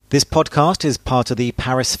This podcast is part of the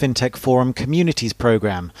Paris Fintech Forum Communities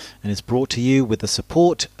Programme and is brought to you with the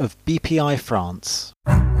support of BPI France.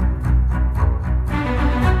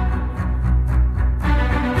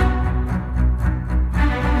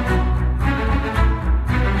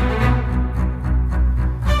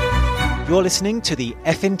 You're listening to the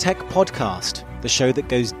Fintech Podcast, the show that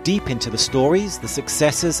goes deep into the stories, the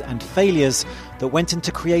successes and failures that went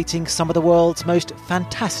into creating some of the world's most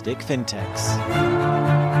fantastic fintechs.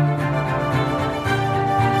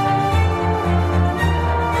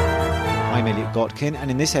 I'm Elliot Gotkin, and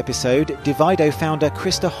in this episode, Divido founder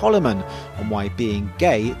Christer Holloman on why being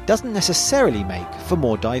gay doesn't necessarily make for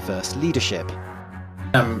more diverse leadership.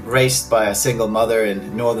 I'm raised by a single mother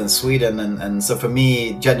in northern Sweden, and so for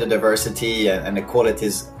me, gender diversity and equality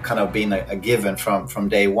has kind of been a given from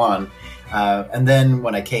day one. And then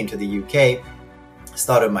when I came to the UK,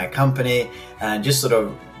 started my company, and just sort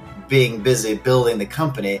of being busy building the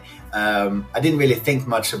company, I didn't really think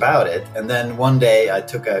much about it. And then one day I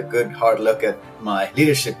took a good hard look at my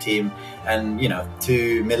leadership team, and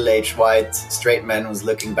two middle-aged white straight men was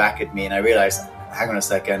looking back at me, and I realized, hang on a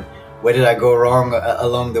second, where did I go wrong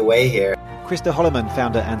along the way here? Christer Holloman,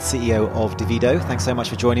 founder and CEO of Divido. Thanks so much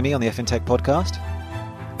for joining me on the Fintech Podcast.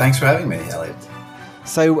 Thanks for having me, Elliot.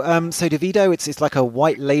 So Divido, it's like a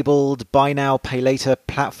white-labeled buy now, pay later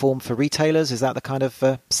platform for retailers. Is that the kind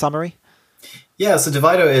of summary? Yeah, so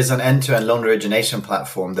Divido is an end-to-end loan origination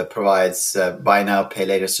platform that provides buy now, pay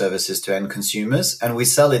later services to end consumers, and we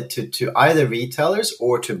sell it to either retailers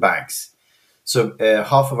or to banks. So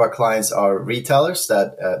half of our clients are retailers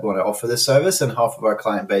that want to offer this service, and half of our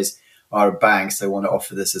client base are banks that want to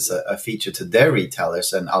offer this as a feature to their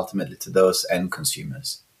retailers and ultimately to those end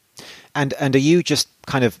consumers. And are you just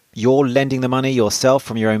you're lending the money yourself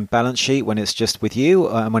from your own balance sheet when it's just with you,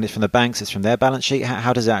 and when it's from the banks, it's from their balance sheet?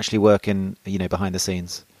 How does it actually work in behind the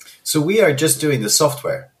scenes? So we are just doing the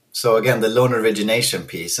software. So again, the loan origination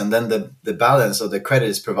piece, and then the balance of the credit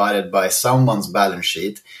is provided by someone's balance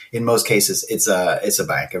sheet. In most cases, it's a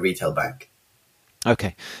bank, a retail bank.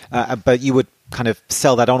 Okay, but you would kind of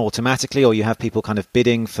sell that on automatically, or you have people kind of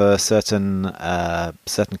bidding for certain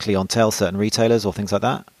clientele, certain retailers, or things like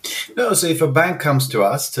that? No, so if a bank comes to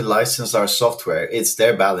us to license our software, it's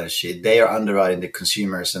their balance sheet. They are underwriting the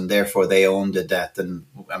consumers, and therefore they own the debt. And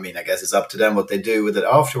I guess it's up to them what they do with it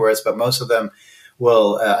afterwards, but most of them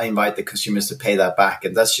will invite the consumers to pay that back.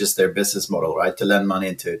 And that's just their business model, right? To lend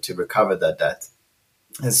money to recover that debt.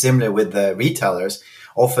 And similar with the retailers,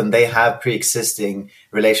 often they have pre-existing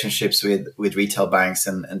relationships with retail banks,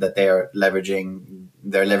 and that they're leveraging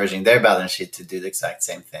their balance sheet to do the exact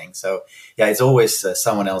same thing. So yeah, it's always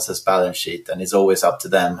someone else's balance sheet, and it's always up to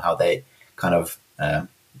them how they kind of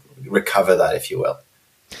recover that, if you will.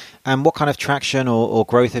 And what kind of traction or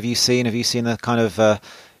growth have you seen? Have you seen the kind of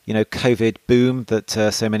COVID boom that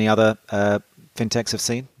so many other fintechs have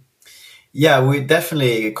seen? Yeah,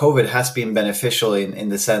 COVID has been beneficial in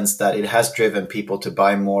the sense that it has driven people to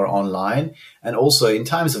buy more online. And also in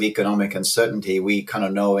times of economic uncertainty, we kind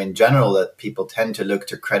of know in general that people tend to look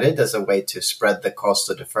to credit as a way to spread the cost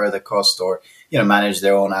or defer the cost, or, manage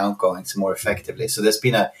their own outgoings more effectively. So there's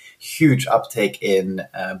been a huge uptake in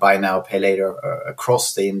buy now, pay later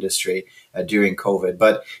across the industry during COVID.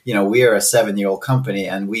 But, we are a 7-year-old company,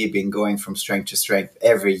 and we've been going from strength to strength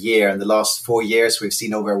every year. In the last 4 years, we've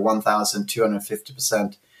seen over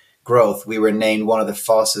 1,250% growth. We were named one of the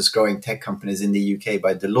fastest growing tech companies in the UK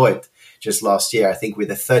by Deloitte just last year. I think we're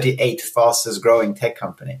the 38th fastest growing tech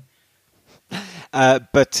company.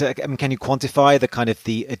 But can you quantify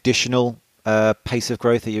the additional pace of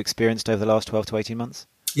growth that you experienced over the last 12 to 18 months?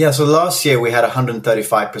 Yeah, so last year we had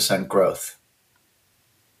 135% growth.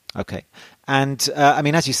 Okay. And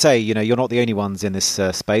as you say, you're not the only ones in this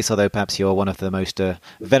space, although perhaps you're one of the most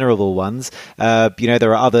venerable ones. There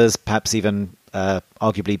are others, perhaps even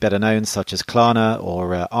arguably better known, such as Klarna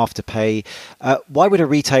or Afterpay. Why would a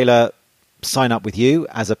retailer sign up with you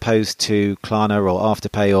as opposed to Klarna or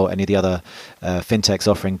Afterpay or any of the other fintechs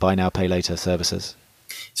offering buy now, pay later services?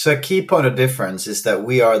 So a key point of difference is that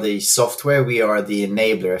we are the software, we are the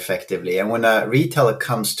enabler effectively. And when a retailer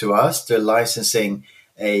comes to us, they're licensing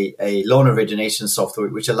a loan origination software,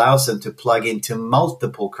 which allows them to plug into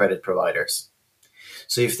multiple credit providers.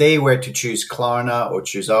 So if they were to choose Klarna or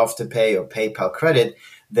choose Afterpay or PayPal Credit,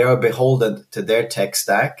 they are beholden to their tech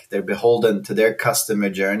stack, they're beholden to their customer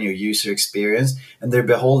journey or user experience, and they're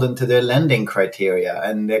beholden to their lending criteria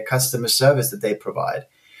and their customer service that they provide.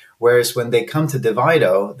 Whereas when they come to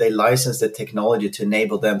Divido, they license the technology to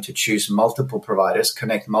enable them to choose multiple providers,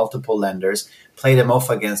 connect multiple lenders, play them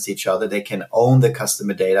off against each other. They can own the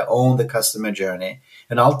customer data, own the customer journey,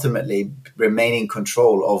 and ultimately remain in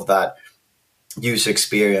control of that user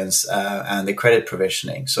experience and the credit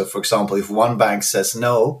provisioning. So, for example, if one bank says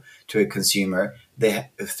no to a consumer,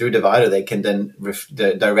 through Divido, they can then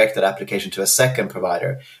direct that application to a second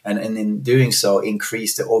provider, and in doing so,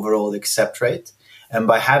 increase the overall accept rate. And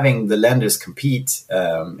by having the lenders compete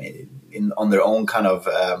on their own kind of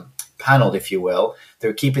panel, if you will,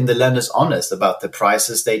 they're keeping the lenders honest about the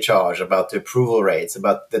prices they charge, about the approval rates,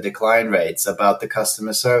 about the decline rates, about the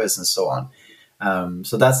customer service, and so on.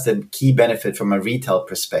 So that's the key benefit from a retail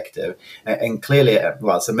perspective. And clearly,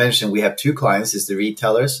 well, as I mentioned, we have two clients: is the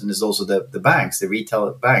retailers, and there's also the banks, the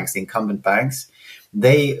retail banks, the incumbent banks.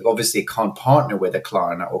 They obviously can't partner with a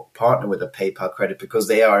Klarna or partner with a PayPal credit because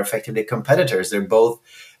they are effectively competitors. They're both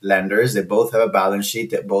lenders. They both have a balance sheet.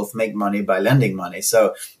 They both make money by lending money.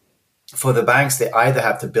 So for the banks, they either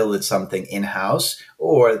have to build something in-house,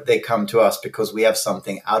 or they come to us because we have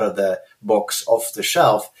something out of the box, off the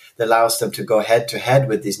shelf, that allows them to go head to head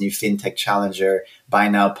with these new fintech challenger buy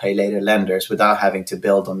now, pay later lenders without having to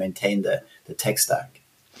build or maintain the tech stack.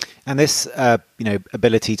 And this,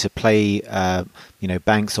 ability to play,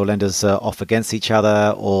 banks or lenders off against each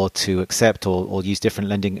other, or to accept or use different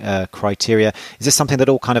lending criteria, is this something that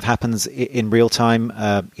all kind of happens in real time,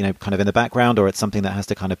 kind of in the background, or it's something that has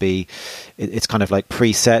to kind of be, it's kind of like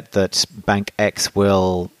preset that bank X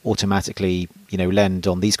will automatically, lend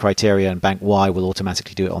on these criteria, and bank Y will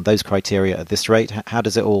automatically do it on those criteria at this rate? How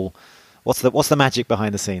does it all? What's the magic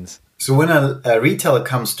behind the scenes? So when a retailer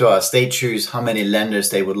comes to us, they choose how many lenders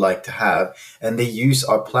they would like to have, and they use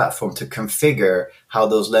our platform to configure how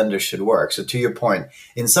those lenders should work. So to your point,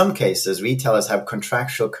 in some cases, retailers have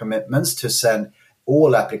contractual commitments to send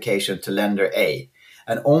all application to lender A.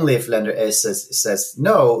 And only if lender A says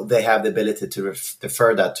no, they have the ability to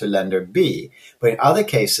defer that to lender B. But in other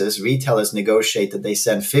cases, retailers negotiate that they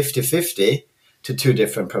send 50-50 to two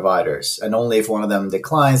different providers. And only if one of them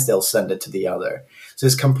declines, they'll send it to the other. So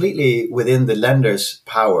it's completely within the lender's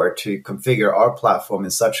power to configure our platform in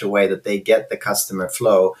such a way that they get the customer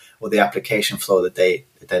flow or the application flow that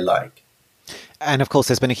they like. And of course,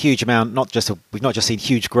 there's been a huge amount, we've not just seen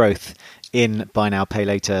huge growth in buy now, pay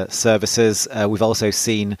later services. We've also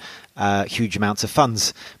seen huge amounts of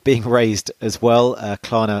funds being raised as well,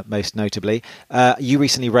 Klarna most notably. You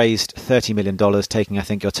recently raised $30 million, taking, I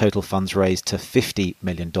think, your total funds raised to $50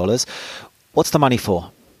 million. What's the money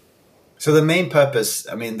for? So the main purpose,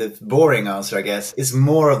 the boring answer, I guess, is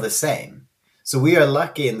more of the same. So we are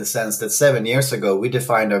lucky in the sense that 7 years ago, we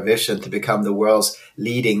defined our vision to become the world's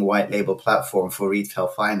leading white label platform for retail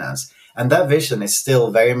finance. And that vision is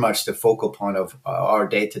still very much the focal point of our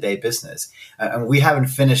day-to-day business. And we haven't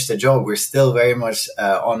finished the job. We're still very much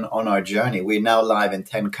on our journey. We're now live in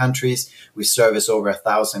 10 countries. We service over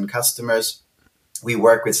 1,000 customers. We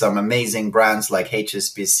work with some amazing brands like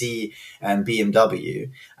HSBC and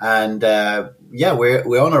BMW. And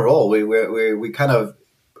we're on a roll. We kind of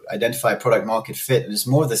identify product market fit, and it's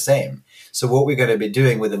more of the same. So what we're going to be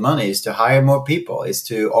doing with the money is to hire more people, is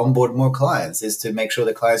to onboard more clients, is to make sure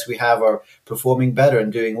the clients we have are performing better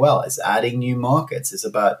and doing well. It's adding new markets. It's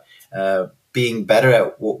about being better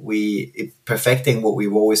at perfecting what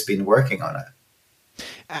we've always been working on it.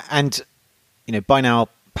 And, buy now,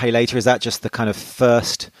 pay later, is that just the kind of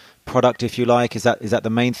first product, if you like? Is that the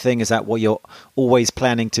main thing? Is that what you're always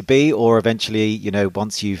planning to be? Or eventually,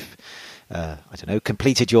 once you've,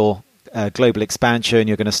 completed your global expansion,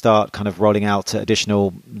 you're going to start kind of rolling out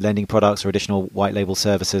additional lending products or additional white label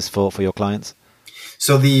services for your clients?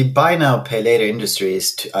 So the buy now, pay later industry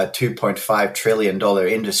is a $2.5 trillion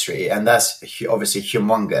industry, and that's obviously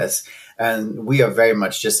humongous. And we are very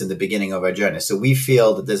much just in the beginning of our journey. So we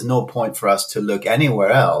feel that there's no point for us to look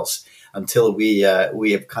anywhere else until we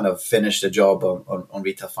have kind of finished the job on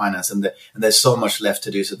retail finance. And there's so much left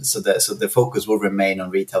to do. So the focus will remain on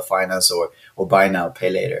retail finance or buy now, pay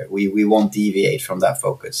later. We won't deviate from that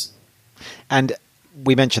focus. And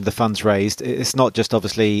we mentioned the funds raised. It's not just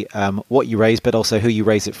obviously what you raise, but also who you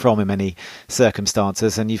raise it from in many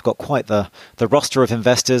circumstances. And you've got quite the roster of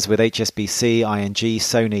investors with HSBC, ING,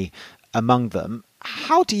 Sony among them.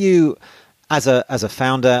 How do you, as a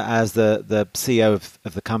founder, as the CEO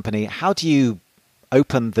of the company, how do you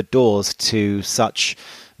open the doors to such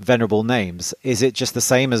venerable names? Is it just the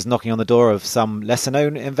same as knocking on the door of some lesser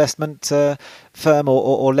known investment firm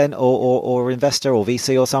or investor or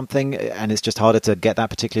VC or something, and it's just harder to get that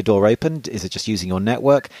particular door opened? Is it just using your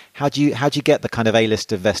network? How do you get the kind of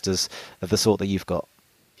A-list investors of the sort that you've got?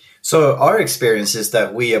 So our experience is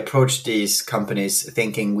that we approach these companies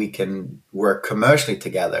thinking we can work commercially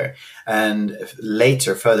together. And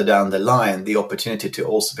later, further down the line, the opportunity to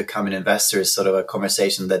also become an investor is sort of a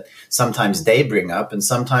conversation that sometimes they bring up and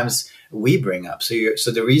sometimes we bring up.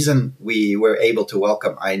 So the reason we were able to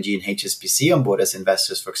welcome ING and HSBC on board as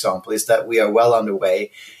investors, for example, is that we are well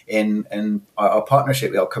underway in our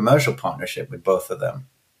partnership, our commercial partnership with both of them.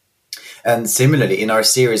 And similarly, in our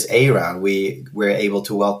Series A round, we were able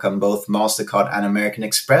to welcome both MasterCard and American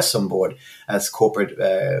Express on board as corporate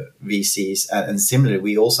VCs. And similarly,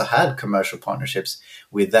 we also had commercial partnerships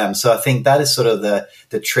with them. So I think that is sort of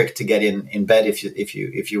the trick to get in bed, if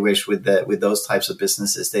you wish, with those types of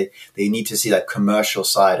businesses. They need to see that commercial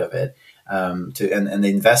side of it. And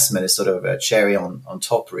the investment is sort of a cherry on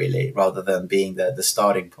top, really, rather than being the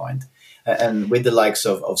starting point. And with the likes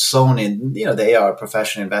of Sony, they are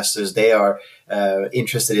professional investors. They are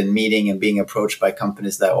interested in meeting and being approached by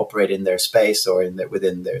companies that operate in their space or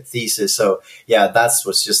within their thesis. So, yeah, that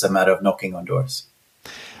was just a matter of knocking on doors.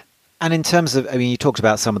 And in terms of, you talked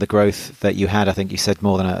about some of the growth that you had. I think you said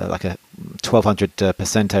more than a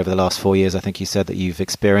 1,200% over the last 4 years. I think you said that you've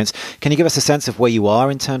experienced. Can you give us a sense of where you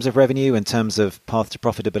are in terms of revenue, in terms of path to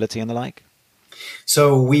profitability and the like?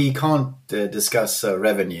 So we can't discuss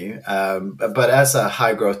revenue, but as a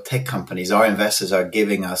high growth tech companies, our investors are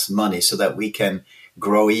giving us money so that we can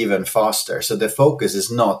grow even faster. So the focus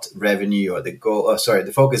is not revenue or the goal.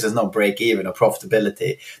 The focus is not break even or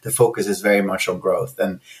profitability. The focus is very much on growth.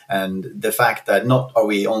 And the fact that not are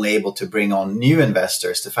we only able to bring on new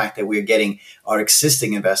investors, the fact that we're getting our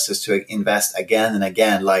existing investors to invest again and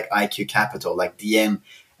again, like IQ Capital, like DM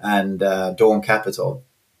and Dawn Capital,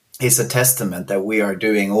 is a testament that we are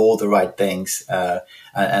doing all the right things,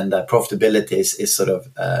 and that profitability is sort of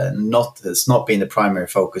it's not been the primary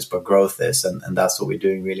focus, but growth is, and that's what we're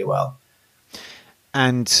doing really well.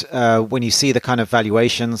 And when you see the kind of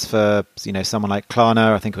valuations for someone like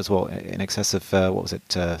Klarna, I think it was in excess of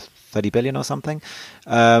 30 billion or something.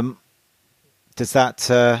 Does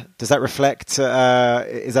that reflect?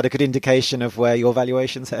 Is that a good indication of where your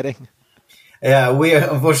valuation's heading? Yeah,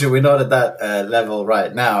 unfortunately, we're not at that level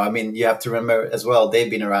right now. I mean, you have to remember as well, they've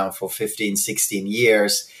been around for 15, 16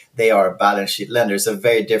 years. They are balance sheet lenders, a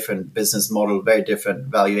very different business model, very different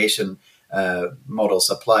valuation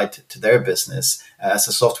models applied to their business. As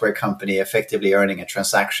a software company, effectively earning a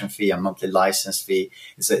transaction fee, a monthly license fee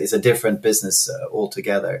is a different business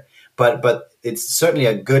altogether. But it's certainly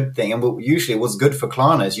a good thing. And usually what's good for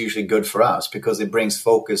Klarna is usually good for us because it brings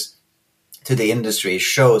focus to the industry.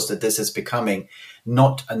 Shows that this is becoming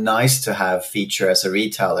not a nice to have feature as a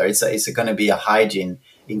retailer. It's going to be a hygiene,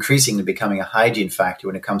 increasingly becoming a hygiene factor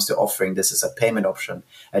when it comes to offering this as a payment option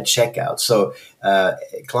at checkout. So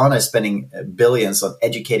Klarna is spending billions on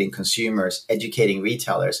educating consumers, educating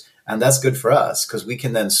retailers. And that's good for us because we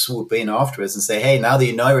can then swoop in afterwards and say, hey, now that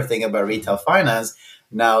you know everything about retail finance,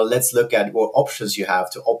 now let's look at what options you have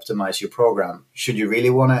to optimize your program. Should you really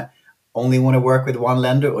only want to work with one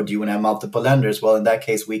lender, or do you want to have multiple lenders? Well, in that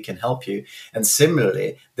case, we can help you. And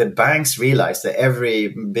similarly, the banks realize that every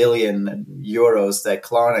billion euros that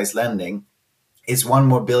Klarna is lending is 1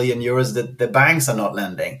 more billion euros that the banks are not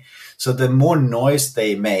lending. So the more noise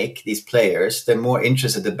they make, these players, the more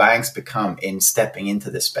interested the banks become in stepping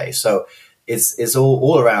into this space. So it's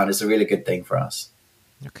all around. It's a really good thing for us.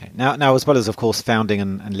 Okay. Now, as well as, of course, founding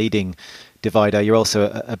and leading Divido, you're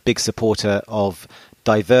also a big supporter of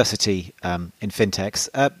diversity in fintechs.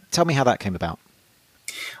 Tell me how that came about.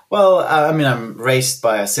 Well, I'm raised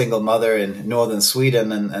by a single mother in northern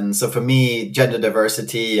Sweden. And so for me, gender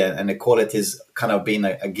diversity and equality has kind of been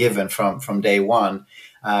a given from day one.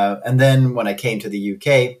 And then when I came to the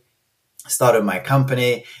UK, started my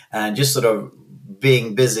company and just sort of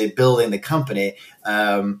being busy building the company,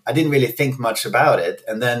 I didn't really think much about it.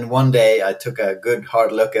 And then one day I took a good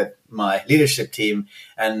hard look at my leadership team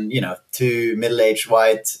and, 2 middle-aged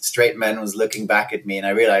white straight men was looking back at me. And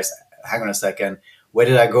I realized, hang on a second, where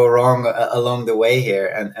did I go wrong along the way here?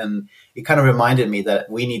 And it kind of reminded me that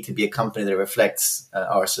we need to be a company that reflects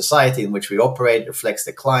our society in which we operate, reflects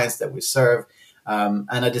the clients that we serve. And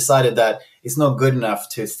I decided that it's not good enough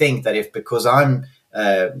to think that because I'm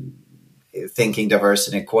thinking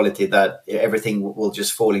diversity and equality, that everything will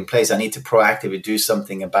just fall in place. I need to proactively do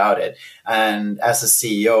something about it. And as a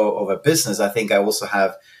CEO of a business, I think I also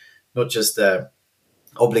have not just the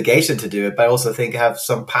obligation to do it, but I also think I have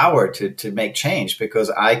some power to make change because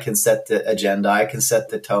I can set the agenda, I can set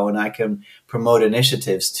the tone, I can promote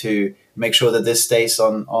initiatives to make sure that this stays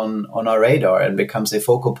on our radar and becomes a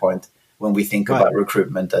focal point when we think about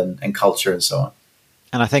recruitment and culture and so on.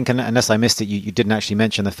 And I think, unless I missed it, you didn't actually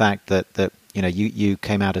mention the fact that you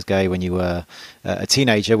came out as gay when you were a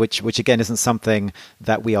teenager, which again isn't something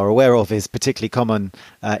that we are aware of is particularly common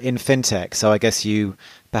in fintech. So I guess you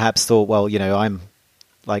perhaps thought, well, I'm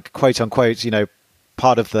like quote unquote,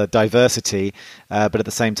 part of the diversity, but at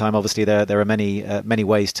the same time, obviously there are many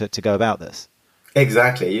ways to go about this.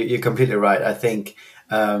 Exactly, you're completely right. I think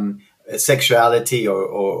sexuality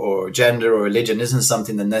or gender or religion isn't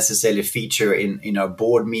something that necessarily feature in our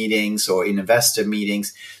board meetings or in investor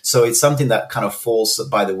meetings. So it's something that kind of falls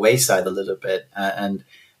by the wayside a little bit. And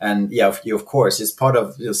yeah, of course, it's part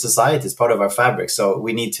of society. It's part of our fabric. So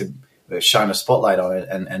we need to shine a spotlight on it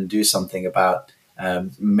and do something about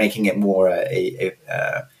making it more a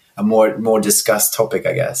more discussed topic,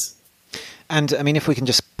 I guess. And I mean, if we can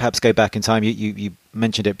just perhaps go back in time, you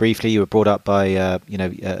mentioned it briefly. You were brought up by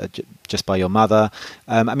just by your mother.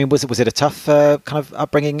 I mean, was it a tough kind of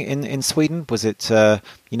upbringing in Sweden? Was it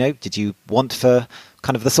did you want for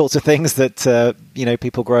kind of the sorts of things that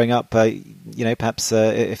people growing up perhaps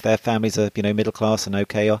if their families are middle class and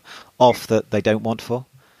okay off that they don't want for?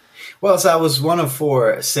 Well, so I was one of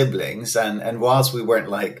four siblings, and whilst we weren't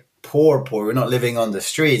like poor, we're not living on the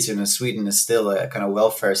streets. Sweden is still a kind of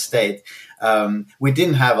welfare state. We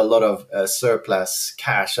didn't have a lot of surplus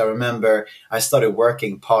cash. I remember I started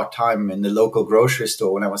working part-time in the local grocery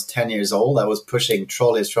store when I was 10 years old. I was pushing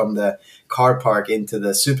trolleys from the car park into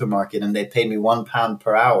the supermarket, and they paid me £1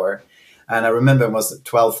 per hour. And I remember it was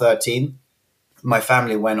 12, 13. My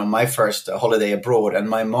family went on my first holiday abroad, and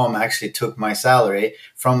my mom actually took my salary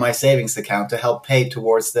from my savings account to help pay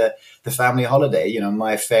towards the family holiday,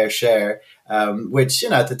 my fair share, which,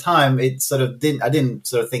 at the time I didn't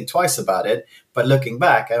sort of think twice about it. But looking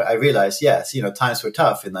back, I realized, yes, times were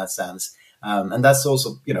tough in that sense. And that's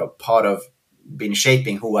also, part of been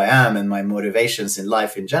shaping who I am and my motivations in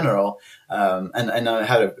life in general. And I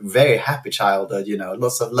had a very happy childhood,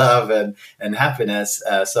 lots of love and happiness.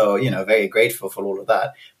 So, very grateful for all of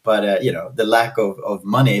that. But, the lack of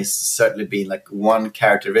money has certainly been like one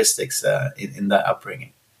characteristics in that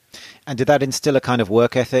upbringing. And did that instill a kind of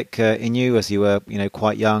work ethic in you as you were,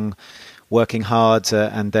 quite young, working hard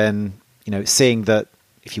and then, seeing that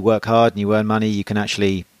if you work hard and you earn money, you can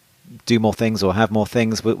actually do more things or have more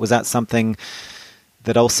things? Was that something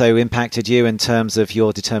that also impacted you in terms of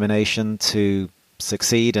your determination to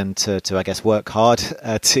succeed and to I guess, work hard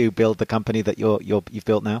to build the company that you've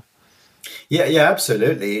built now? Yeah,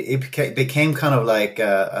 absolutely. It became kind of like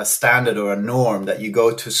a standard or a norm that you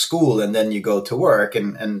go to school and then you go to work.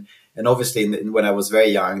 And obviously, when I was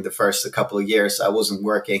very young, the first couple of years, I wasn't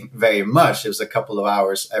working very much. It was a couple of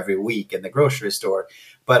hours every week in the grocery store.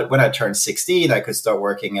 But when I turned 16, I could start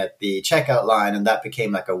working at the checkout line, and that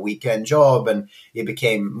became like a weekend job, and it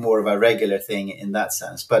became more of a regular thing in that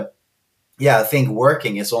sense. But yeah, I think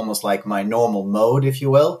working is almost like my normal mode, if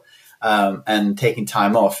you will, and taking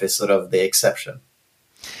time off is sort of the exception.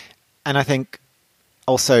 And I think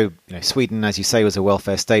also, Sweden, as you say, was a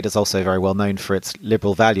welfare state. It's also very well known for its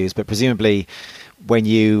liberal values. But presumably, when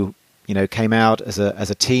you came out as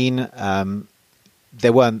a teen,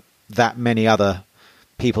 there weren't that many other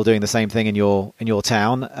people doing the same thing in your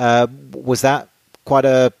town. Was that quite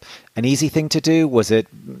an easy thing to do? Was it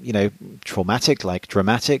traumatic, like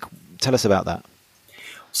dramatic? Tell us about that.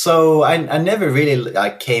 So I never really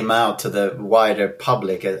came out to the wider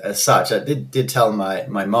public as such. I did tell my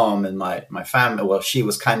mom and my family. Well, she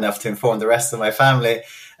was kind enough to inform the rest of my family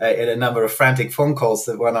in a number of frantic phone calls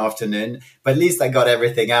that one afternoon. But at least I got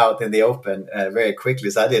everything out in the open very quickly,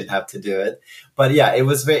 so I didn't have to do it. But yeah, it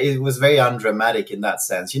was very undramatic in that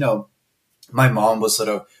sense. My mom was sort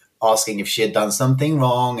of asking if she had done something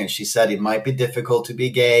wrong, and she said it might be difficult to be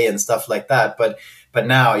gay and stuff like that. But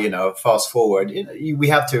now, fast forward, we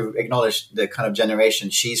have to acknowledge the kind of generation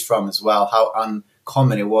she's from as well, how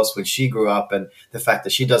uncommon it was when she grew up, and the fact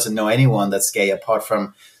that she doesn't know anyone that's gay apart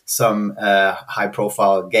from some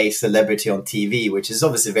high-profile gay celebrity on TV, which is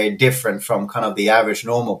obviously very different from kind of the average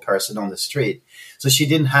normal person on the street. So she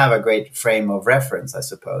didn't have a great frame of reference, I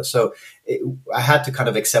suppose. So I had to kind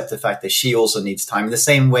of accept the fact that she also needs time. In the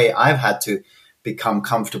same way I've had to become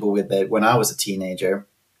comfortable with it when I was a teenager.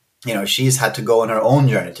 She's had to go on her own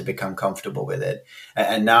journey to become comfortable with it.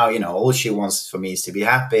 And now, all she wants for me is to be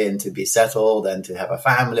happy and to be settled and to have a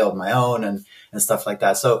family of my own and stuff like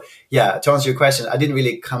that. So, yeah, to answer your question, I didn't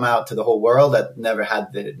really come out to the whole world. I never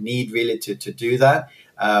had the need really to do that.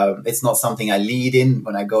 It's not something I lead in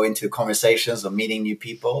when I go into conversations or meeting new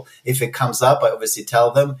people. If it comes up, I obviously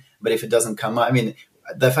tell them. But if it doesn't come up,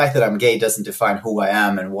 the fact that I'm gay doesn't define who I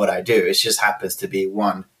am and what I do. It just happens to be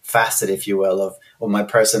one facet, if you will, of my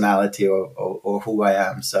personality or who I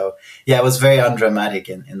am. So yeah, it was very undramatic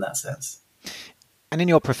in that sense. And in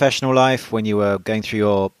your professional life, when you were going through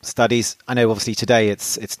your studies, I know obviously today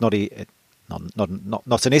it's not an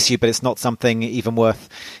issue, but it's not something even worth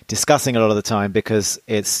discussing a lot of the time because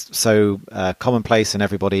it's so commonplace, and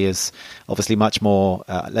everybody is obviously much more,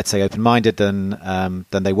 let's say, open-minded than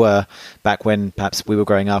they were back when perhaps we were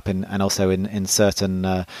growing up, and also in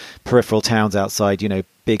certain peripheral towns outside,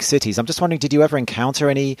 big cities. I'm just wondering, did you ever encounter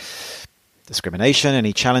any discrimination,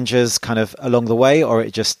 any challenges kind of along the way, or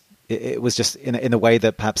it was just in a way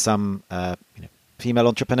that perhaps some female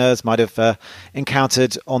entrepreneurs might have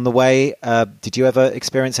encountered on the way? Did you ever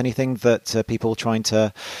experience anything that people trying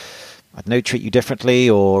to, I don't know, treat you differently,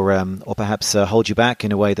 or perhaps hold you back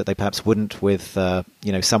in a way that they perhaps wouldn't with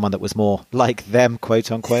someone that was more like them,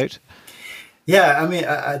 quote unquote? Yeah, I mean,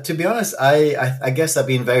 to be honest, I guess I've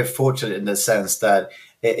been very fortunate in the sense that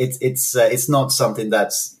it's not something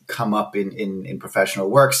that's come up in professional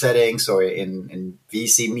work settings or in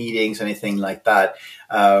VC meetings or anything like that,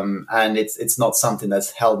 and it's not something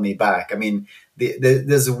that's held me back. I mean,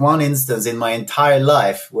 there's one instance in my entire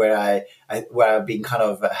life where I've been kind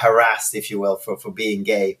of harassed, if you will, for being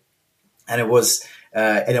gay, and it was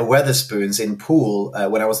in a Weatherspoons in Poole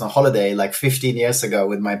when I was on holiday like 15 years ago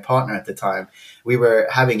with my partner at the time. We were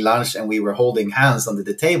having lunch and we were holding hands under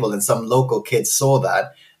the table, and some local kids saw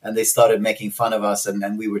that and they started making fun of us,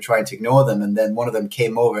 and we were trying to ignore them. And then one of them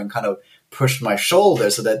came over and kind of pushed my shoulder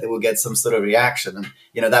so that they would get some sort of reaction. And,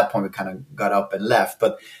 at that point we kind of got up and left.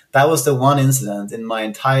 But that was the one incident in my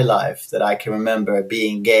entire life that I can remember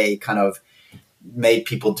being gay kind of made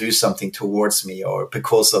people do something towards me or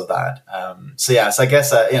because of that. So I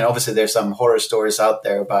guess, obviously there's some horror stories out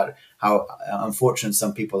there about how unfortunate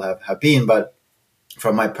some people have been, but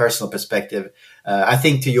from my personal perspective, I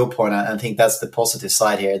think to your point, I think that's the positive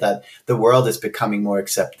side here, that the world is becoming more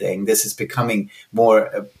accepting. This is becoming more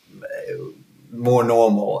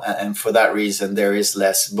normal. And for that reason, there is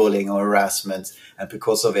less bullying or harassment, and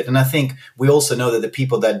because of it. And I think we also know that the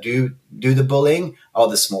people that do the bullying are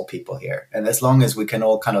the small people here. And as long as we can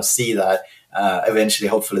all kind of see that, eventually,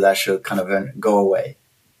 hopefully that should kind of go away.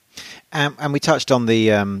 And we touched on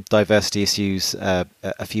the diversity issues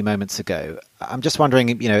a few moments ago. I'm just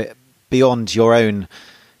wondering, beyond your own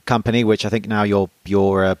company, which I think now your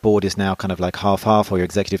board is now kind of like half, or your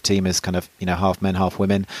executive team is kind of half men, half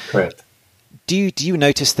women. Correct. Do you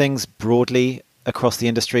notice things broadly across the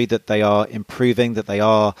industry that they are improving, that they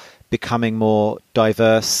are becoming more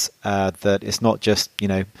diverse, that it's not just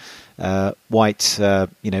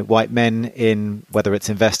white men in, whether it's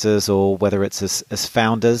investors or whether it's as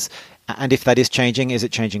founders? And if that is changing, is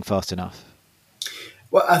it changing fast enough?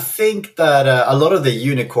 Well, I think that a lot of the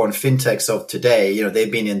unicorn fintechs of today,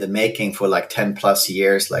 they've been in the making for like 10 plus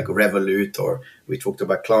years, like Revolut, or we talked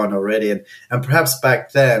about Klarna already. And perhaps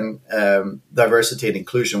back then, diversity and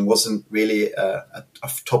inclusion wasn't really a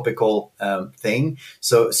topical thing.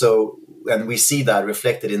 So, and we see that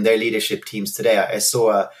reflected in their leadership teams today. I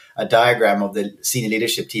saw a diagram of the senior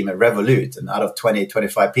leadership team at Revolut, and out of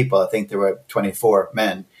 25 people, I think there were 24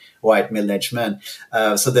 men. White middle-aged men.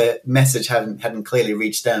 So the message hadn't clearly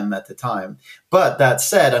reached them at the time. But that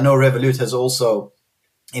said, I know Revolut has also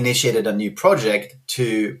initiated a new project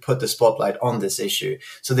to put the spotlight on this issue.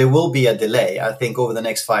 So there will be a delay. I think over the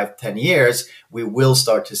next 5-10 years, we will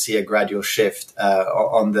start to see a gradual shift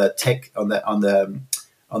on the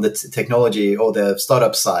technology or the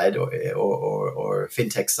startup side or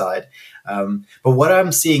fintech side. But what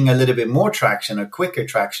I'm seeing a little bit more traction, or quicker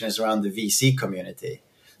traction, is around the VC community.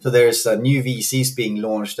 So there's new VCs being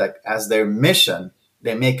launched that, as their mission,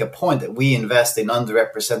 they make a point that we invest in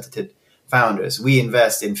underrepresented founders. We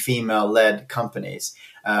invest in female-led companies.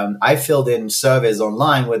 I filled in surveys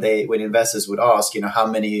online when investors would ask, how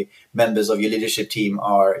many members of your leadership team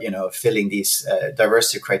are, filling these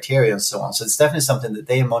diversity criteria and so on. So it's definitely something that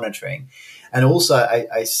they are monitoring. And also,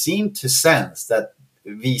 I seem to sense that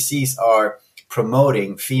VCs are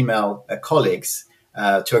promoting female colleagues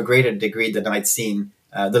to a greater degree than I'd seen.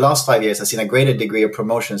 The last 5 years, I've seen a greater degree of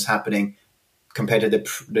promotions happening compared to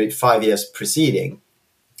the 5 years preceding.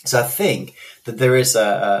 So I think that there is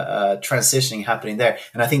a transitioning happening there.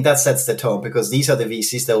 And I think that sets the tone, because these are the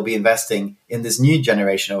VCs that will be investing in this new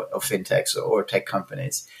generation of fintechs or tech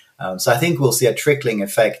companies. So I think we'll see a trickling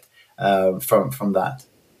effect from that.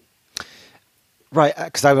 Right,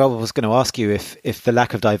 because I was going to ask you if the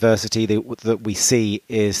lack of diversity that we see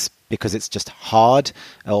is because it's just hard,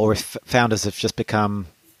 or if founders have just become,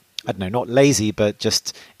 I don't know, not lazy, but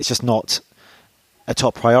it's just not a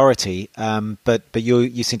top priority. But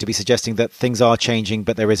you seem to be suggesting that things are changing,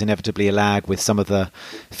 but there is inevitably a lag with some of the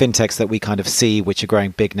fintechs that we kind of see, which are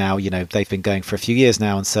growing big now. They've been going for a few years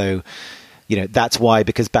now, and so that's why,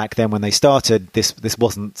 because back then when they started, this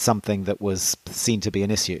wasn't something that was seen to be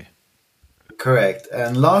an issue. Correct.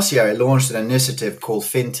 And last year I launched an initiative called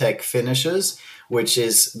Fintech Finishers, which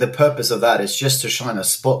is the purpose of that is just to shine a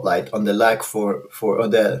spotlight on the lack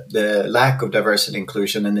the lack of diversity and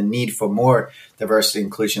inclusion and the need for more diversity and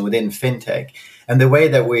inclusion within fintech. And the way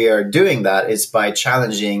that we are doing that is by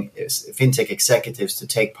challenging fintech executives to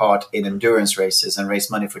take part in endurance races and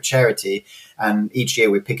raise money for charity. And each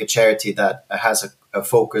year we pick a charity that has a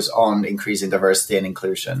focus on increasing diversity and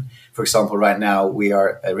inclusion. For example, right now we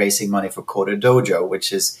are raising money for Coder Dojo,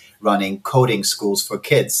 which is running coding schools for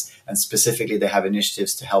kids. And specifically, they have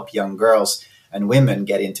initiatives to help young girls and women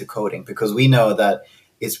get into coding, because we know that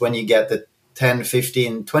it's when you get the 10,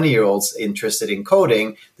 15, 20-year-olds interested in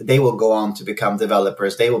coding, that they will go on to become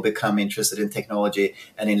developers. They will become interested in technology.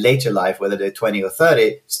 And in later life, whether they're 20 or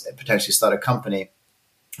 30, potentially start a company.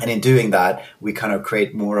 And in doing that, we kind of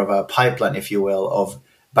create more of a pipeline, if you will, of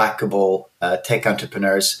backable tech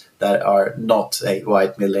entrepreneurs that are not a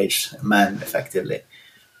white middle-aged man, effectively.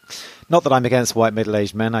 Not that I'm against white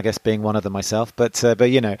middle-aged men, I guess being one of them myself, but look,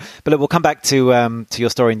 we'll come back to your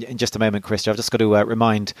story in just a moment, Christer. I've just got to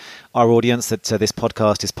remind our audience that this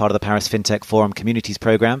podcast is part of the Paris FinTech Forum Communities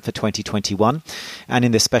Programme for 2021. And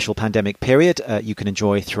in this special pandemic period, you can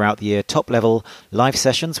enjoy throughout the year top-level live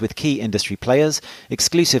sessions with key industry players,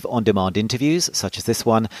 exclusive on-demand interviews such as this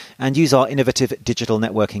one, and use our innovative digital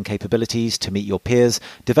networking capabilities to meet your peers,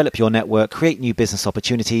 develop your network, create new business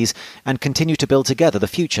opportunities, and continue to build together the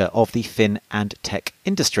future of the fin and tech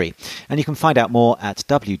industry. And you can find out more at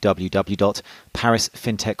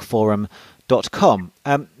www.parisfintechforum.com.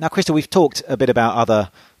 Now, Christer, we've talked a bit about other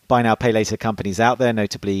buy now, pay later companies out there,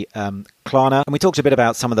 notably Klarna. And we talked a bit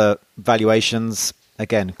about some of the valuations.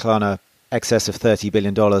 Again, Klarna, excess of $30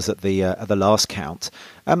 billion at the last count.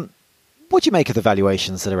 What do you make of the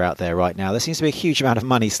valuations that are out there right now? There seems to be a huge amount of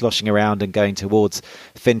money sloshing around and going towards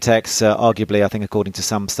fintechs, arguably, I think, according to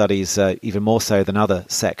some studies, even more so than other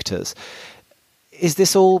sectors. Is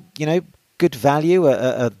this all, good value?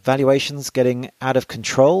 Are valuations getting out of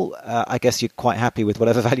control? I guess you're quite happy with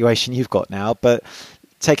whatever valuation you've got now, but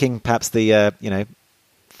taking perhaps the,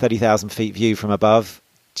 30,000 feet view from above,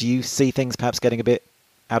 do you see things perhaps getting a bit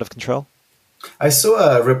out of control? I saw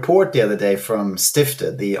a report the other day from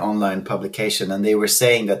Stifted, the online publication, and they were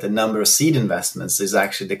saying that the number of seed investments is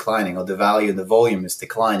actually declining, or the value and the volume is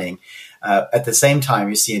declining. At the same time,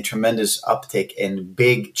 you see a tremendous uptick in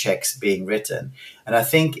big checks being written. And I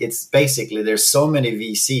think it's basically there's so many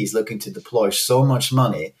VCs looking to deploy so much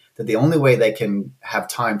money that the only way they can have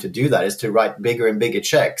time to do that is to write bigger and bigger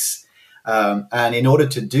checks. And in order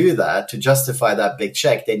to do that, to justify that big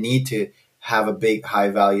check, they need to have a big high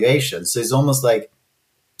valuation. So it's almost like,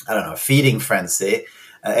 I don't know, a feeding frenzy.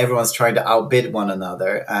 Everyone's trying to outbid one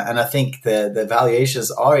another. And I think the valuations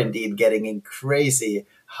are indeed getting in crazy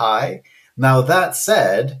high. Now, that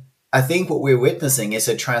said, I think what we're witnessing is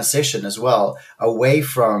a transition as well away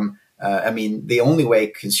from, the only way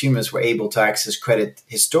consumers were able to access credit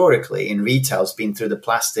historically in retail has been through the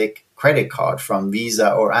plastic credit card from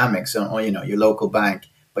Visa or Amex or your local bank,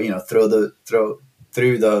 but,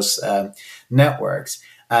 through those networks.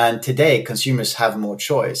 And today, consumers have more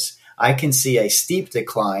choice. I can see a steep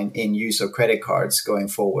decline in use of credit cards going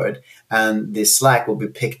forward, and the slack will be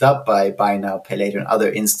picked up by buy now, pay later and other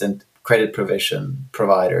instant credit provision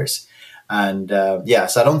providers. And so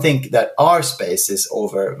I don't think that our space is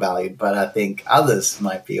overvalued, but I think others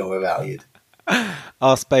might be overvalued.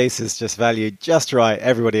 Our space is just valued just right.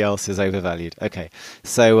 Everybody else is overvalued. Okay.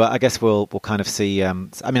 So I guess we'll kind of see,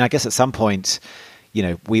 I guess at some point,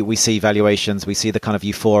 we see valuations, we see the kind of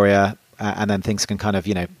euphoria, and then things can kind of,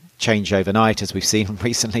 change overnight, as we've seen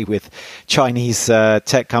recently with Chinese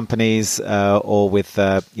tech companies or with,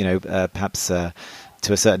 perhaps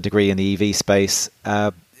to a certain degree in the EV space.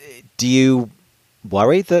 Do you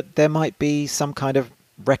worry that there might be some kind of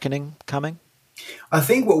reckoning coming? I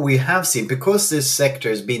think what we have seen, because this sector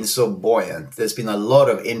has been so buoyant, there's been a lot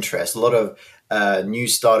of interest, a lot of new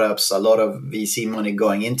startups, a lot of VC money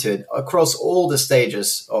going into it across all the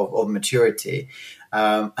stages of maturity.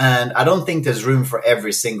 And I don't think there's room for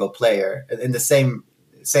every single player. In the same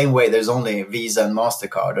way, there's only Visa and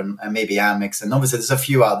MasterCard and maybe Amex. And obviously there's a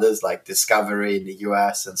few others like Discovery in the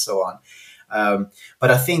US and so on. But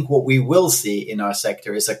I think what we will see in our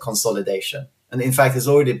sector is a consolidation. And in fact, it's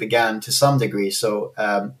already began to some degree. So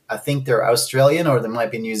I think they're Australian, or there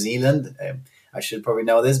might be New Zealand. I should probably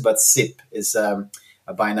know this, but SIP is a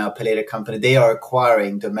a buy now, pay later company, they are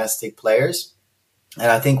acquiring domestic players. And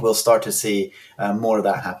I think we'll start to see more of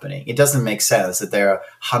that happening. It doesn't make sense that there are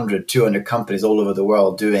 100, 200 companies all over the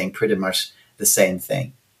world doing pretty much the same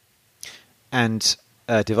thing. And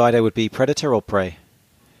Divido would be predator or prey?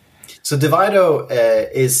 So Divido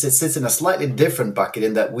sits in a slightly different bucket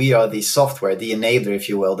in that we are the software, the enabler, if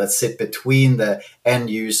you will, that sit between the end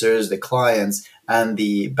users, the clients, and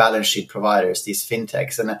the balance sheet providers, these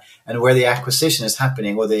fintechs. And where the acquisition is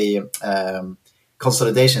happening, or the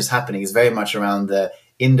consolidation is happening, is very much around the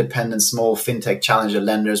independent small fintech challenger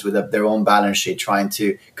lenders with their own balance sheet trying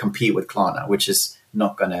to compete with Klarna, which is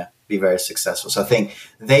not going to be very successful. So I think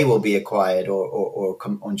they will be acquired or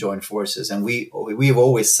come on join forces. And we've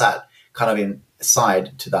always sat kind of in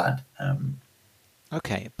side to that.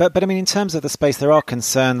 Okay, but I mean, in terms of the space, there are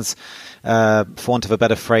concerns, for want of a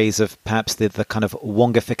better phrase, of perhaps the kind of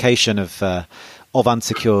Wongification of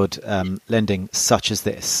unsecured lending, such as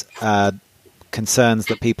this. Concerns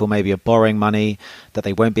that people maybe are borrowing money that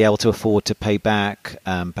they won't be able to afford to pay back.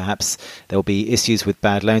 Perhaps there will be issues with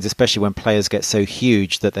bad loans, especially when players get so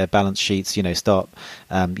huge that their balance sheets, start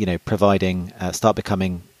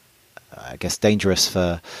becoming, I guess, dangerous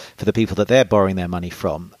for the people that they're borrowing their money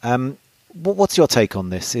from. What's your take on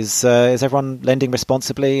this? Is everyone lending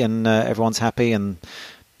responsibly and everyone's happy and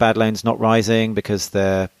bad loans not rising because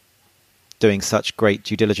they're doing such great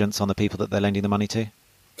due diligence on the people that they're lending the money to?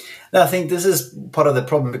 I think this is part of the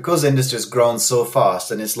problem because the industry has grown so fast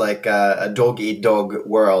and it's like a dog-eat-dog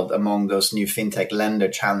world among those new fintech lender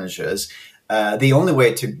challengers. The only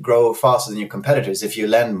way to grow faster than your competitors is if you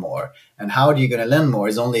lend more. And how are you going to lend more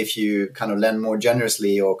is only if you kind of lend more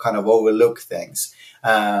generously or kind of overlook things.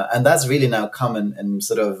 And that's really now come and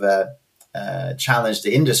sort of challenged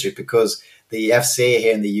the industry because the FCA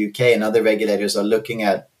here in the UK and other regulators are looking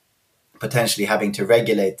at potentially having to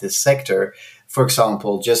regulate this sector. For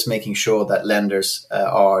example, just making sure that lenders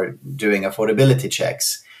are doing affordability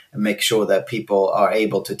checks and make sure that people are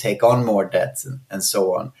able to take on more debt and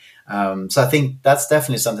so on. So I think that's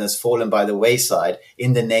definitely something that's fallen by the wayside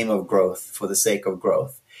in the name of growth, for the sake of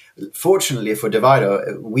growth. Fortunately for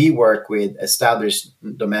Divido, we work with established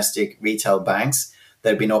domestic retail banks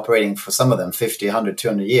that have been operating for some of them 50, 100,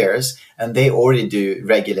 200 years, and they already do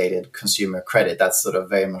regulated consumer credit. That's sort of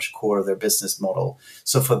very much core of their business model.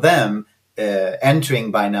 So for them, entering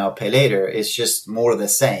buy now, pay later is just more of the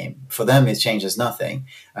same. For them, it changes nothing.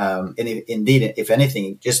 And indeed, if anything,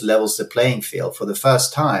 it just levels the playing field. For the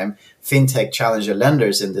first time, fintech challenger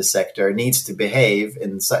lenders in this sector needs to behave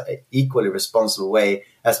in an equally responsible way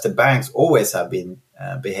as the banks always have been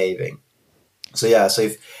behaving. So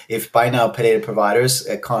if buy now, pay later providers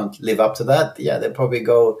can't live up to that, they'll probably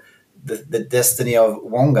go the destiny of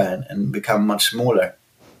Wonga and become much smaller.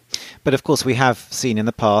 But of course, we have seen in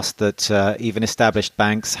the past that even established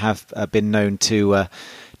banks have been known to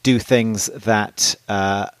do things that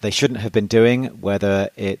they shouldn't have been doing, whether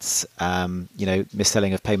it's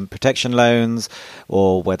mis-selling of payment protection loans,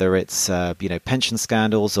 or whether it's pension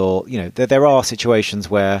scandals, or there are situations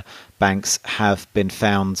where banks have been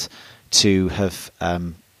found to have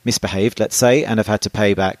misbehaved, let's say, and have had to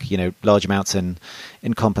pay back large amounts in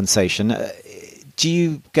compensation. Do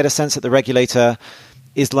you get a sense that the regulator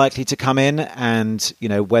is likely to come in and,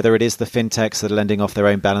 whether it is the fintechs that are lending off their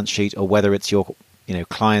own balance sheet or whether it's your,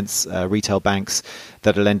 clients, retail banks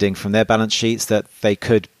that are lending from their balance sheets, that they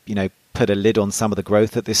could, put a lid on some of the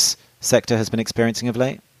growth that this sector has been experiencing of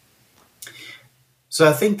late? So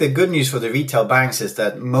I think the good news for the retail banks is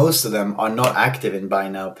that most of them are not active in buy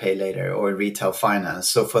now, pay later or retail finance.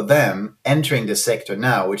 So for them, entering the sector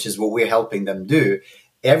now, which is what we're helping them do,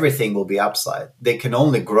 everything will be upside. They can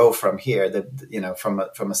only grow from here, from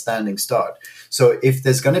a standing start. So if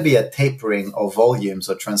there's going to be a tapering of volumes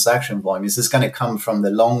or transaction volumes, it's going to come from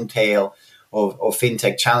the long tail of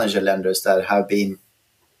fintech challenger lenders that have been,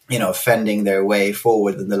 fending their way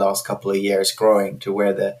forward in the last couple of years, growing to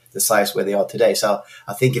where the size where they are today. So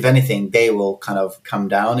I think if anything, they will kind of come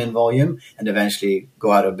down in volume and eventually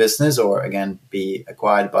go out of business or again be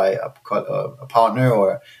acquired by a partner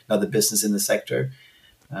or another business in the sector.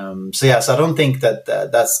 So I don't think that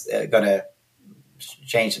that's going to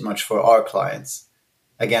change much for our clients.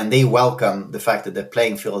 Again, they welcome the fact that the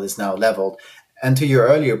playing field is now leveled. And to your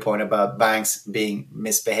earlier point about banks being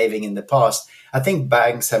misbehaving in the past, I think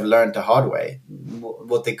banks have learned the hard way.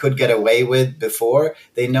 What they could get away with before,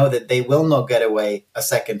 they know that they will not get away a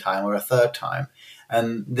second time or a third time.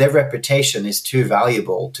 And their reputation is too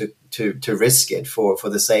valuable to risk it for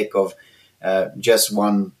the sake of just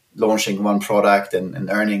launching one product and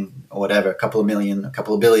earning or whatever, a couple of million, a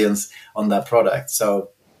couple of billions on that product. So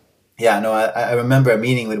Yeah, no, I remember a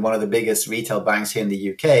meeting with one of the biggest retail banks here in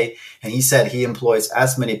the UK, and he said he employs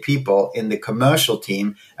as many people in the commercial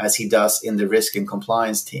team as he does in the risk and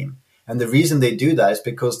compliance team. And the reason they do that is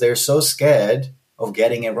because they're so scared of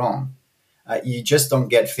getting it wrong. You just don't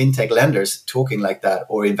get fintech lenders talking like that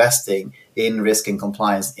or investing in risk and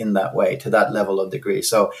compliance in that way, to that level of degree.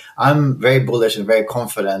 So I'm very bullish and very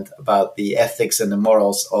confident about the ethics and the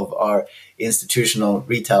morals of our institutional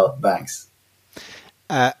retail banks.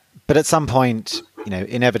 But at some point,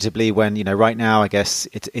 inevitably when, right now, I guess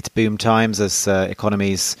it's boom times as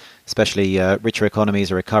economies, especially richer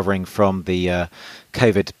economies, are recovering from the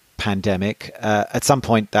COVID pandemic. At some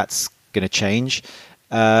point, that's going to change.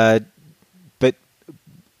 But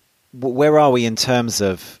where are we in terms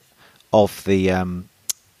of the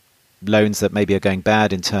loans that maybe are going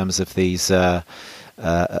bad in terms of these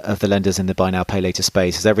of the lenders in the buy now, pay later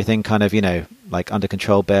space? Is everything kind of, like under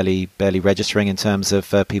control, barely registering in terms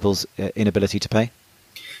of people's inability to pay?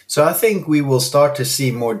 So I think we will start to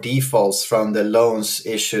see more defaults from the loans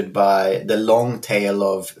issued by the long tail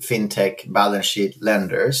of fintech balance sheet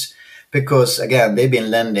lenders, because again, they've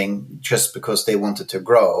been lending just because they wanted to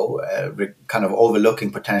grow, kind of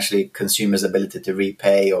overlooking potentially consumers' ability to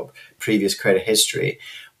repay or previous credit history.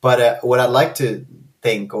 But what I'd like to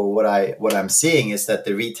think, or what I'm seeing, is that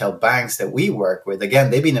the retail banks that we work with, again,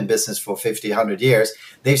 they've been in business for 50, 100 years.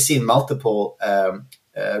 They've seen multiple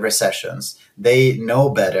recessions. They know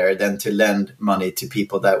better than to lend money to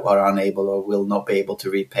people that are unable or will not be able to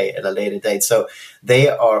repay at a later date. So they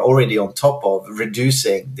are already on top of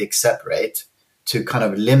reducing the accept rate to kind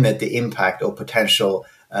of limit the impact of potential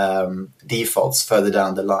defaults further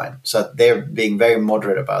down the line. So they're being very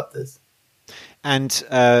moderate about this. And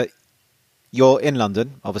you're in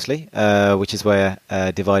London, obviously, which is where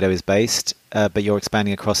Divido is based, but you're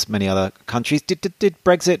expanding across many other countries. Did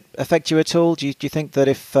Brexit affect you at all? Do you think that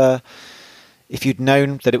if you'd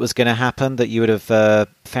known that it was going to happen, that you would have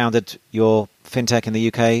founded your fintech in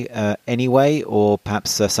the UK anyway, or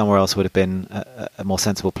perhaps somewhere else would have been a more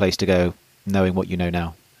sensible place to go, knowing what you know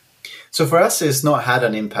now? So for us, it's not had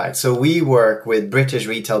an impact. So we work with British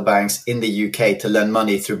retail banks in the UK to lend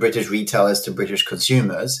money through British retailers to British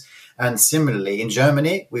consumers. And similarly, in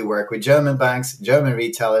Germany, we work with German banks, German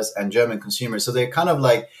retailers, and German consumers. So they're kind of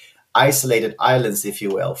like isolated islands, if you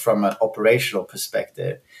will, from an operational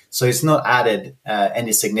perspective. So it's not added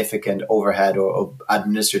any significant overhead or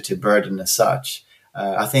administrative burden as such.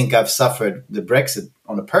 I think I've suffered the Brexit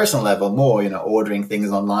on a personal level more, ordering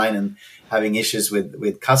things online and having issues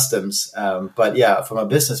with customs. But yeah, from a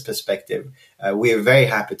business perspective, we are very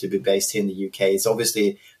happy to be based here in the UK. It's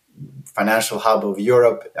obviously financial hub of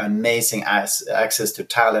Europe, amazing access to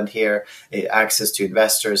talent here, access to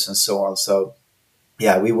investors and so on. So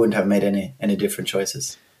yeah, we wouldn't have made any different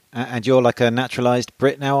choices. And you're like a naturalized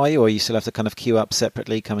Brit now, are you? Or you still have to kind of queue up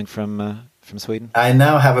separately coming from Sweden? I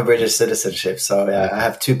now have a British citizenship. So yeah, I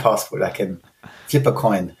have two passports. I can flip a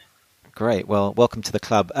coin. Great. Well, welcome to the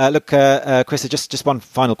club. Look, Christer, just one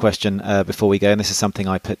final question before we go. And this is something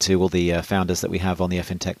I put to all the founders that we have on the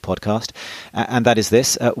Fintech podcast. And that is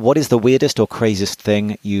this. What is the weirdest or craziest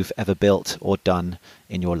thing you've ever built or done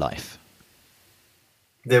in your life?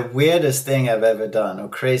 The weirdest thing I've ever done or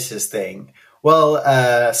craziest thing?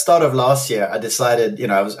 Well, start of last year, I decided,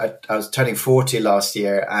 I was turning 40 last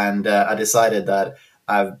year, and I decided that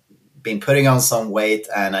I've been putting on some weight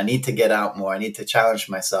and I need to get out more. I need to challenge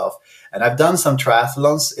myself. And I've done some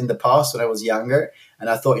triathlons in the past when I was younger. And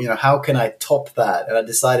I thought, how can I top that? And I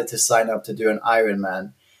decided to sign up to do an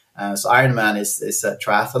Ironman. So Ironman is a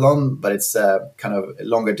triathlon, but it's kind of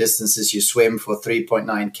longer distances. You swim for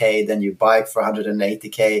 3.9K, then you bike for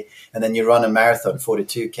 180K, and then you run a marathon,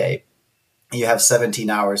 42K. You have 17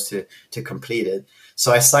 hours to complete it.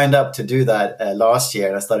 So I signed up to do that last year,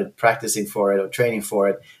 and I started practicing for it or training for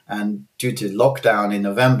it. And due to lockdown in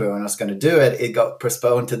November, when I was going to do it, it got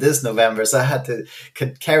postponed to this November. So I had to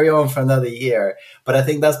carry on for another year. But I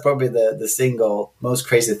think that's probably the single most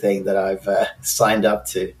crazy thing that I've signed up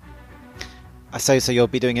to. So you'll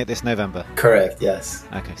be doing it this November? Correct, yes.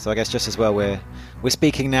 Okay, so I guess just as well we're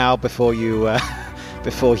speaking now before you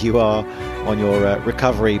are on your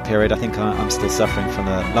recovery period. I think I'm still suffering from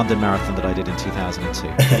the London Marathon that I did in 2002.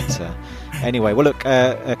 But, anyway, well, look,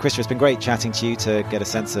 Christer, it's been great chatting to you to get a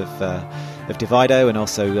sense of Divido and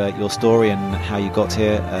also your story and how you got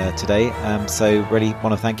here today. So really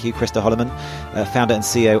want to thank you, Christer Holloman, founder and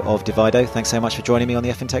CEO of Divido. Thanks so much for joining me on the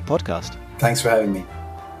Fintech podcast. Thanks for having me.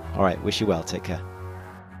 All right, wish you well. Take care.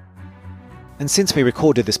 And since we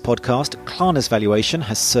recorded this podcast, Klarna's valuation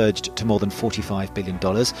has surged to more than $45 billion,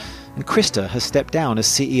 and Christer has stepped down as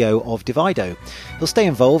CEO of Divido. He'll stay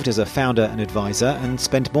involved as a founder and advisor and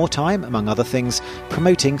spend more time, among other things,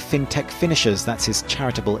 promoting Fintech Finishers. That's his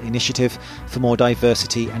charitable initiative for more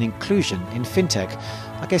diversity and inclusion in fintech.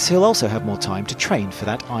 I guess he'll also have more time to train for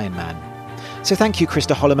that Ironman. So thank you,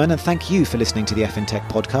 Christer Holloman, and thank you for listening to the FinTech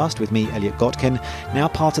podcast with me, Elliot Gotkin, now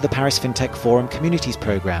part of the Paris FinTech Forum Communities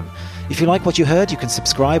Programme. If you like what you heard, you can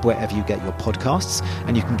subscribe wherever you get your podcasts,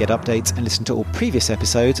 and you can get updates and listen to all previous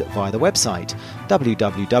episodes via the website,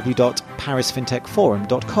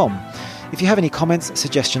 www.parisfintechforum.com. If you have any comments,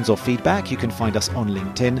 suggestions or feedback, you can find us on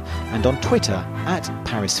LinkedIn and on Twitter at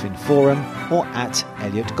ParisFinForum or at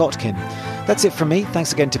Elliot Gotkin. That's it from me.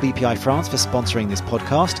 Thanks again to BPI France for sponsoring this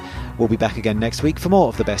podcast. We'll be back again next week for more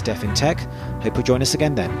of the best F in tech. Hope you'll join us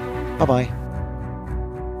again then. Bye-bye.